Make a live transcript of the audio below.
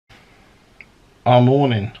our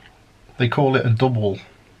morning. They call it a double.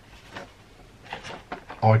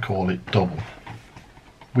 I call it double.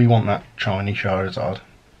 We want that shiny Charizard.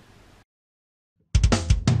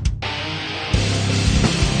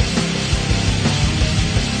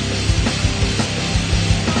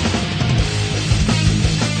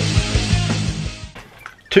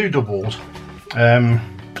 Two doubles,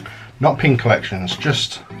 not pin collections,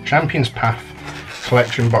 just Champions Path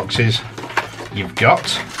collection boxes. You've got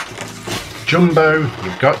Jumbo,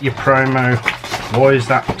 you've got your promo. Why is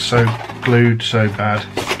that so glued so bad?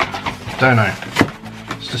 Don't know.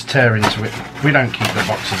 Let's just tear into it. We don't keep the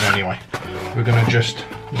boxes anyway. We're gonna just,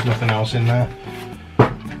 there's nothing else in there.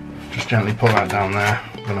 Just gently pull that down there.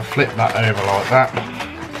 I'm gonna flip that over like that.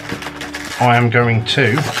 I am going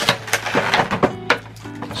to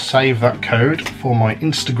save that code for my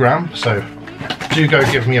Instagram, so do go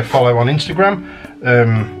give me a follow on Instagram.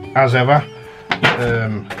 As ever,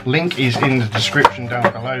 link is in the description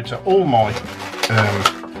down below to all my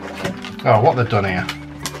what they've done here,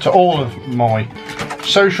 to all of my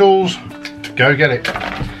socials. Go get it.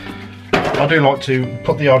 I do like to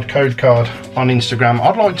put the odd code card on Instagram.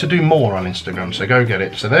 I'd like to do more on Instagram, so go get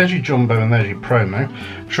it. So there's your Jumbo and there's your promo.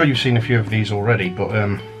 I'm sure you've seen a few of these already, but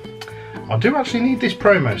I do actually need this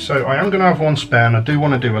promo, so I am going to have one spare, and I do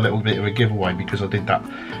want to do a little bit of a giveaway because I did that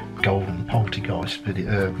golden poltergeist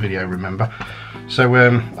video, remember? So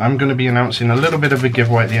I'm going to be announcing a little bit of a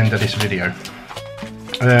giveaway at the end of this video.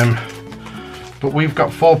 But we've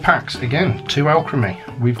got 4 packs again, 2 Alchemy.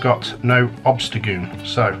 We've got no Obstagoon,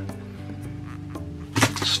 so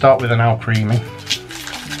let's start with an Alchemy,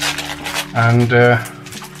 and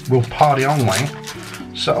we'll party on way.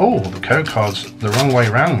 So, oh, the code card's the wrong way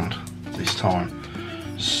round this time,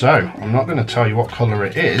 so I'm not going to tell you what colour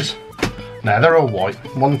it is. Now they're all white.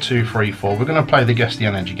 1, 2, 3, 4. We're going to play the Guess the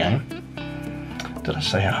Energy game. Did I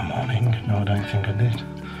say our morning? No, I don't think I did.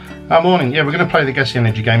 Our morning, yeah, we're going to play the Guess the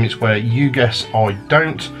Energy game. It's where you guess, I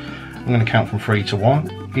don't. I'm going to count from 3 to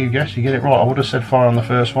 1. You guess, you get it right. I would have said fire on the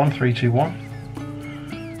first one. 3, 2,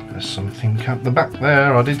 1. There's something at the back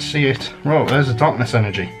there. I did see it. Right, there's the Darkness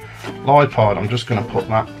Energy. Lipard. I'm just going to put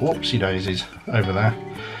that whoopsie daisies over there.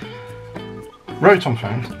 Rotom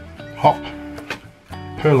Phone, Hop,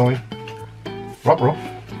 Purloin, Rockruff,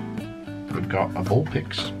 we've got a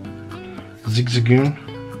Bullpix, Zigzagoon,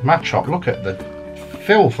 Machop. Look at the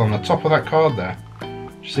filth on the top of that card there.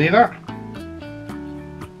 See that?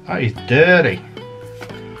 That is dirty.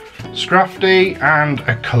 Scrafty and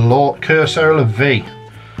a Cursola V.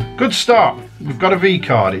 Good start. We've got a V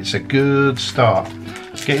card. It's a good start.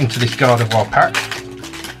 Let's get into this Gardevoir pack.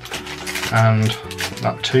 And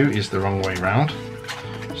that 2 is the wrong way round,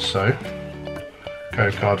 so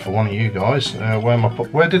code card for one of you guys.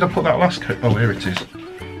 Where did I put that last code? Oh, here it is.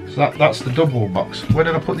 So that's the DUBWOOL box. Where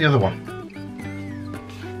did I put the other one?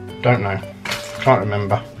 Don't know. Can't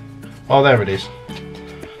remember. Oh, there it is.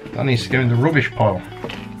 That needs to go in the rubbish pile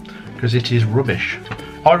because it is rubbish.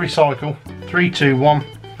 I recycle. 3, 2, 1.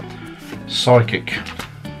 Psychic.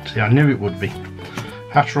 See, I knew it would be.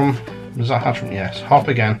 Hatchrum. Was that Hatchrum? Yes. Hop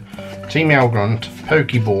again. Team Grunt,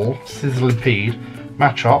 Pokeball, Sizzlipede,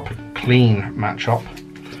 Machop, Clean Machop,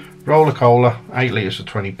 Roller Cola, 8 litres for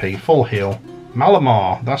 20p, Full Heal,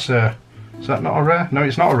 Malamar, that's a, is that not a rare? No,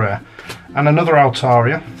 it's not a rare. And another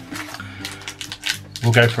Altaria.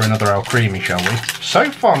 We'll go for another Alcremie, shall we?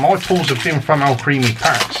 So far, my pulls have been from Alcremie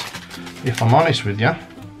packs, if I'm honest with you.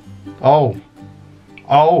 Oh,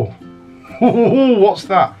 what's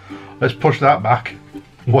that? Let's push that back,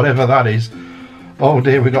 whatever that is. Oh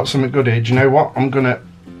dear, we got something good here. Do you know what?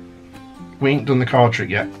 We ain't done the card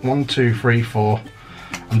trick yet. 1, 2, 3, 4.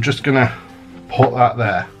 I'm just gonna put that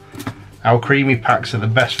there. Alcremie packs are the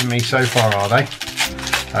best for me so far, are they?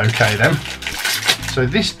 Okay then. So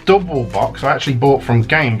this double box I actually bought from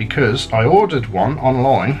Game because I ordered one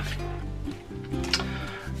online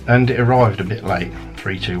and it arrived a bit late.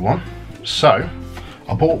 3, 2, 1. So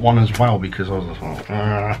I bought one as well because I was like,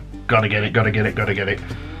 gotta get it.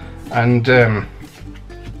 And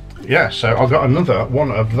yeah, so I got another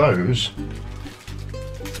one of those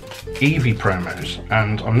Eevee promos,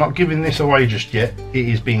 and I'm not giving this away just yet. It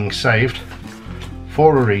is being saved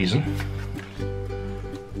for a reason.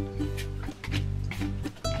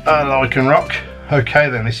 Lycanroc. Okay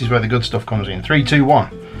then, this is where the good stuff comes in. 3, 2,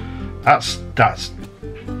 1. That's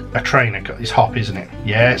a trainer. It's Hop, isn't it?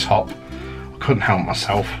 Yeah, it's Hop. I couldn't help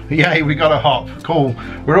myself. Yay, we got a Hop. Cool.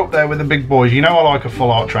 We're up there with the big boys. You know I like a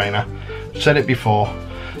full art trainer. I've said it before.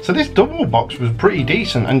 So this double box was pretty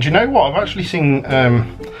decent, and do you know what? I've actually seen, I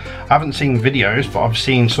haven't seen videos, but I've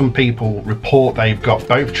seen some people report they've got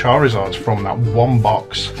both Charizards from that one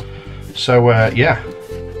box. So yeah,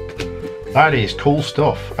 That is cool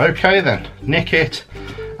stuff. Okay then, nick it.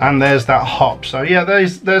 And there's that hop. So yeah,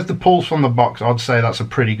 there's the pulls from the box. I'd say that's a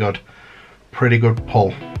pretty good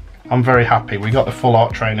pull. I'm very happy. We got the full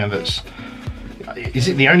art trainer. That's, is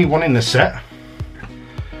it the only one in the set?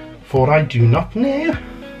 For I do not know.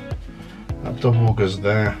 That DUBWOOL goes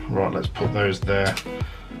there. Right, let's put those there.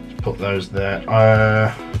 Let's put those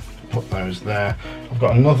there. Put those there. I've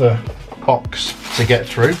got another box to get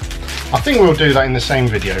through. I think we'll do that in the same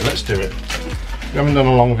video. Let's do it. We haven't done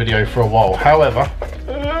a long video for a while. However,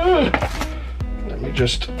 let me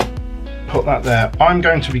just put that there. I'm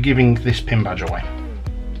going to be giving this pin badge away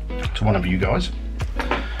to one of you guys.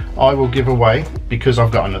 I will give away, because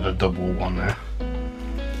I've got another DUBWOOL one there,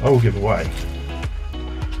 I will give away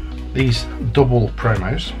these DUBWOOL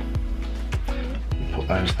promos. Put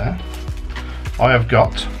those there. I have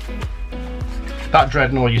got that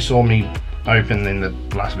Dreadnought you saw me open in the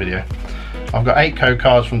last video. I've got 8 code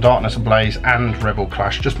cards from Darkness Ablaze and Rebel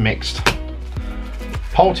Clash, just mixed.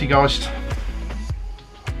 Poltergeist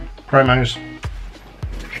promos,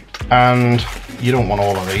 and you don't want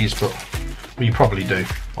all of these, but well, you probably do.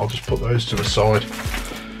 I'll just put those to the side.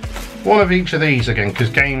 One of each of these again, because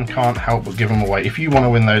Game can't help but give them away. If you want to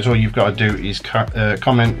win those, all you've got to do is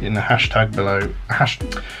comment in the hashtag below,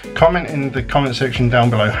 comment in the comment section down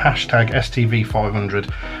below, hashtag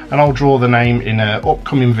STV500, and I'll draw the name in an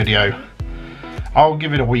upcoming video. I'll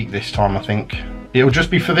give it a week this time, I think. It'll just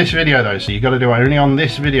be for this video though, so you got to do it only on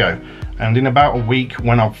this video. And in about a week,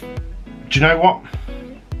 when I've, do you know what?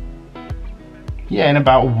 Yeah, in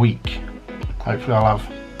about a week, hopefully I'll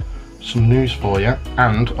have some news for you,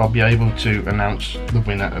 and I'll be able to announce the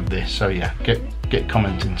winner of this. So yeah, get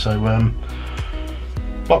commenting. So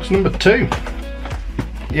box number 2.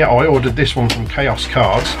 Yeah, I ordered this one from Chaos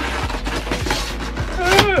Cards,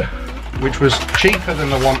 which was cheaper than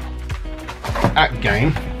the one at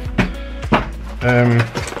Game.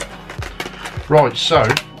 Right, so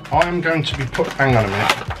I'm going to be hang on a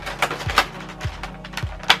minute.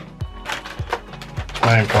 It's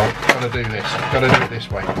my own fault. Gotta do this. Gotta do it this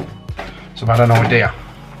way. So I've had an idea.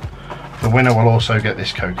 The winner will also get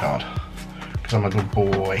this code card, because I'm a good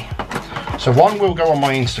boy. So one will go on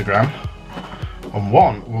my Instagram, and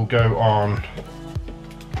one will go on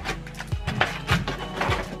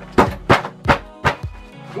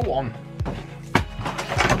go on.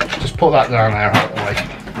 Just put that down there out of the way.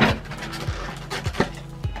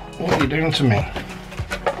 What are you doing to me?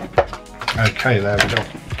 Okay, there we go.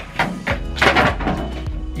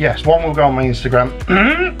 Yes, one will go on my Instagram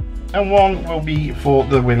and one will be for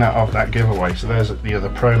the winner of that giveaway. So there's the other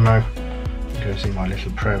promo. You go see my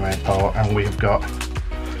little promo part, and we've got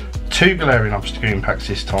 2 Galarian Obstagoon packs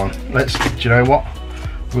this time. Do you know what?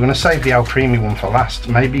 We're going to save the Alcremie one for last.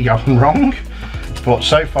 Maybe I'm wrong, but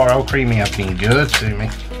so far Alcremie have been good to me.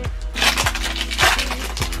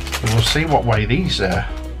 We'll see what way these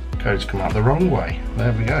codes come out. The wrong way.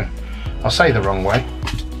 There we go. I'll say the wrong way.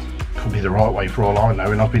 Could be the right way for all I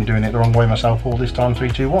know, and I've been doing it the wrong way myself all this time. 3,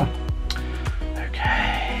 2, 1.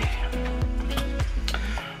 Okay.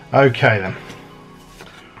 Okay then.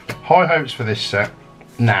 High hopes for this set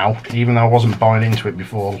now, even though I wasn't buying into it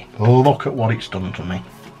before. Look at what it's done for me.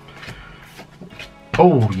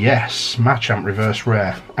 Oh yes, Machamp reverse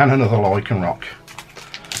rare, and another Lycanroc.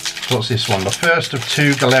 What's this one? The first of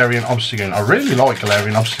 2 Galarian Obstagoon. I really like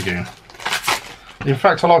Galarian Obstagoon. In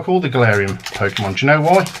fact, I like all the Galarian Pokemon. Do you know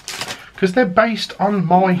why? Because they're based on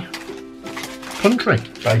my country,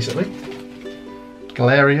 basically.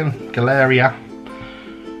 Galarian, Galaria.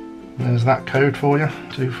 There's that code for you.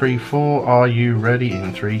 2, 3, 4. Are you ready?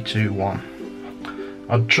 In 3, 2, 1.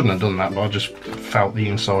 I shouldn't have done that, but I just felt the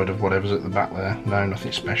inside of whatever's at the back there. No,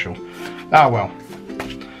 nothing special. Ah well.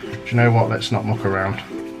 Do you know what? Let's not muck around.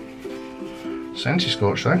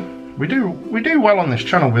 Scorch though. We do well on this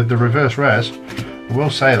channel with the reverse rares. I will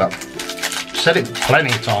say that. Said it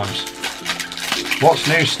plenty of times. What's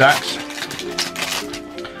new, Stacks?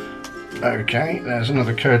 Okay, there's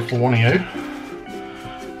another code for one of you.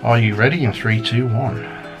 Are you ready? In 3, 2, 1.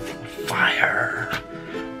 Fire!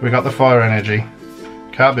 We got the fire energy,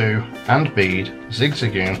 Kaboo and Bead,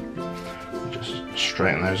 Zigzagoon. Just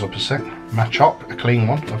straighten those up a sec. Machop, a clean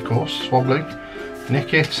one, of course. Swablu,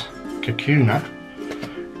 Nickit, Kakuna,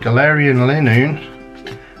 Galarian Linoon,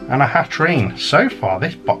 and a Hatterene. So far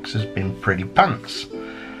this box has been pretty pants.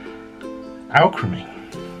 Alchemy.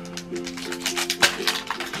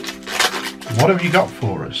 What have you got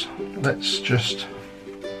for us? Let's just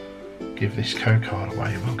give this code card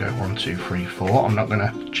away. We'll go 1, 2, 3, 4. I'm not going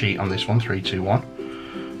to cheat on this one. 3, 2,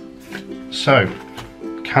 1. So,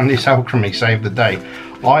 can this Alchemy save the day?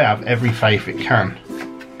 I have every faith it can.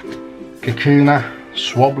 Kakuna,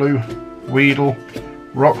 Swablu, Weedle,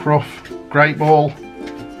 Rockruff, Great Ball,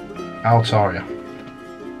 Altaria.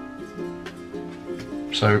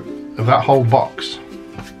 So of that whole box,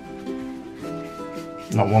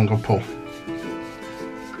 not one good pull.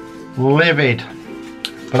 Livid.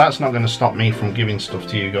 But that's not going to stop me from giving stuff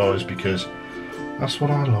to you guys, because that's what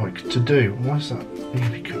I like to do. Why is that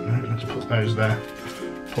UV cut? No, let's put those there.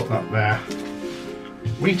 Put that there.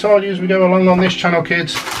 We tell you as we go along on this channel,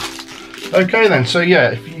 kids. Okay then, so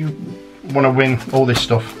yeah, if you want to win all this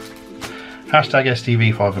stuff, hashtag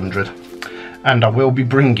STV500. And I will be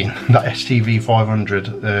bringing that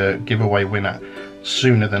STV500 giveaway winner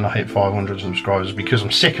sooner than I hit 500 subscribers, because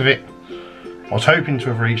I'm sick of it. I was hoping to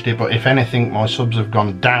have reached it, but if anything, my subs have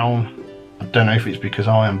gone down. I don't know if it's because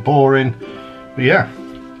I am boring, but yeah,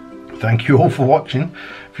 thank you all for watching.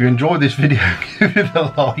 If you enjoyed this video, give it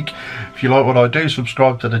a like. If you like what I do,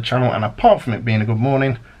 subscribe to the channel, and apart from it being a good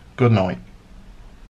morning, good night.